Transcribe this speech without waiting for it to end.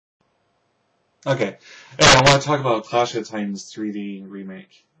Okay. Anyway, I want to talk about Clash of the Titans 3D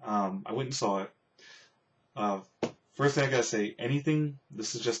remake. I went and saw it. Uh, First thing I gotta say, anything,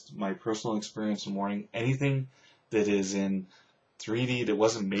 this is just my personal experience and warning, anything that is in 3D that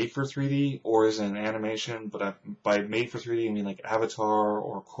wasn't made for 3D or is in animation, but by made for 3D I mean like Avatar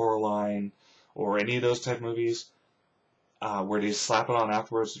or Coraline or any of those type of movies, where they slap it on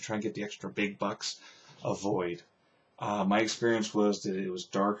afterwards to try and get the extra big bucks, avoid. My experience was that it was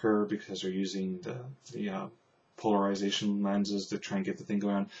darker because they're using the polarization lenses to try and get the thing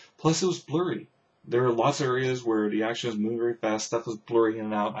going on. Plus, it was blurry. There were lots of areas where the action was moving very fast. Stuff was blurry in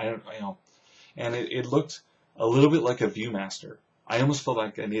and out. And it looked a little bit like a ViewMaster. I almost felt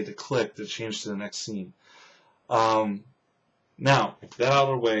like I needed to click to change to the next scene. Um, Now, that out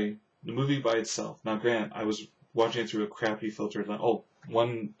of the way, the movie by itself. Now, grant, I was watching it through a crappy filtered lens. Oh,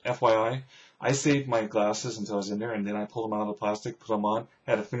 one FYI, I saved my glasses until I was in there, and then I pulled them out of the plastic, put them on,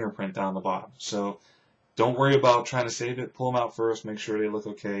 had a fingerprint down the bottom. So don't worry about trying to save it. Pull them out first, make sure they look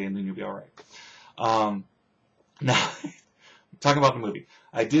okay, and then you'll be all right. Um, Now, talking about the movie,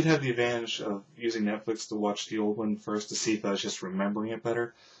 I did have the advantage of using Netflix to watch the old one first to see if I was just remembering it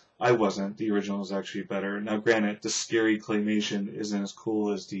better. I wasn't. The original was actually better. Now, granted, the scary claymation isn't as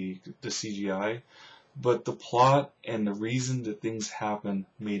cool as the CGI, but the plot and the reason that things happen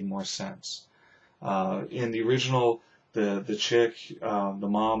made more sense. In the original, the chick, the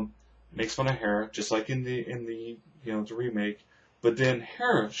mom, makes fun of Hera, just like in the the remake. But then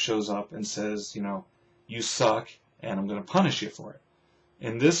Hera shows up and says, you suck, and I'm going to punish you for it.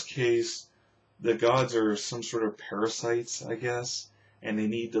 In this case, the gods are some sort of parasites, I guess, and they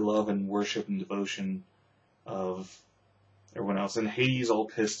need the love and worship and devotion of everyone else. And Hades all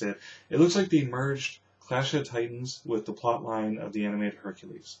pissed at. It looks like they merged Clash of the Titans with the plot line of the animated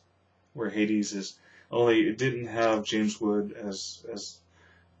Hercules, where Hades is only it didn't have James Wood as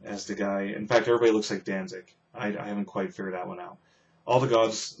the guy. In fact, everybody looks like Danzig. I haven't quite figured that one out. All the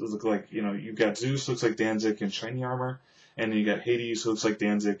gods look like you've got Zeus looks like Danzig in shiny armor, and then you got Hades who looks like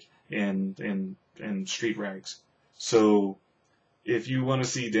Danzig in street rags. So if you want to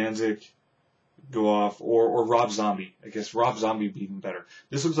see Danzig go off, or Rob Zombie. I guess Rob Zombie would be even better.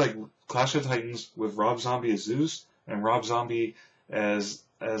 This looks like Clash of Titans with Rob Zombie as Zeus and Rob Zombie as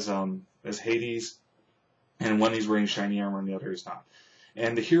Hades, and one he's wearing shiny armor and the other he's not.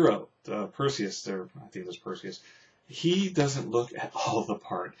 And the hero, Perseus, I think that's Perseus. He doesn't look at all the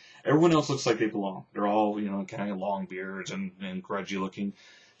part. Everyone else looks like they belong. They're all kind of long beards and grudgy looking.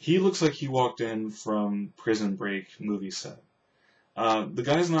 He looks like he walked in from Prison Break movie set. The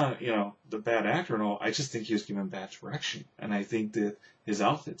guy's not, the bad actor and all. I just think he was given bad direction, and I think that his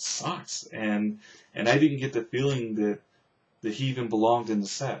outfit sucks. And I didn't get the feeling that he even belonged in the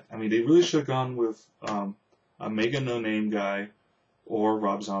set. I mean, they really should have gone with a mega no-name guy or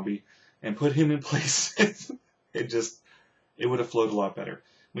Rob Zombie and put him in place. It would have flowed a lot better.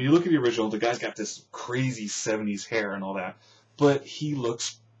 When you look at the original, the guy's got this crazy 70s hair and all that, but he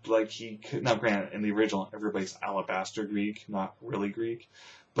looks like he could. Now, granted, in the original, everybody's alabaster Greek, not really Greek,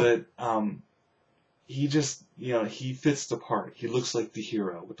 but he just, he fits the part. He looks like the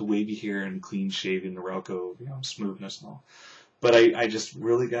hero with the wavy hair and clean shaven, the Rocco, smoothness and all. But I just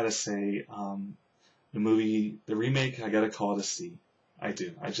really gotta say, the remake, I gotta call it a C. I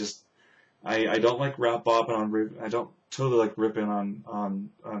do. I don't like bopping on, I don't totally like ripping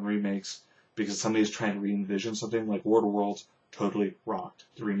on remakes because somebody's trying to re-envision something like World of Worlds. Totally rocked.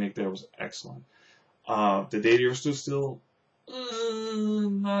 The remake there was excellent. The Day the Earth Stood Still,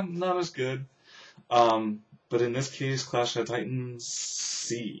 not as good. But in this case, Clash of the Titans,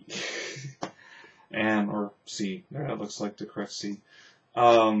 C. Or C. That looks like the correct C.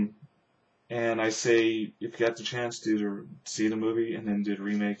 And I say, if you got the chance, see the movie and then do the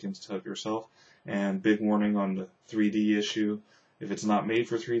remake instead of yourself. And big warning on the 3D issue. If it's not made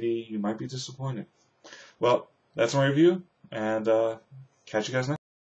for 3D, you might be disappointed. Well, that's my review, and catch you guys next time.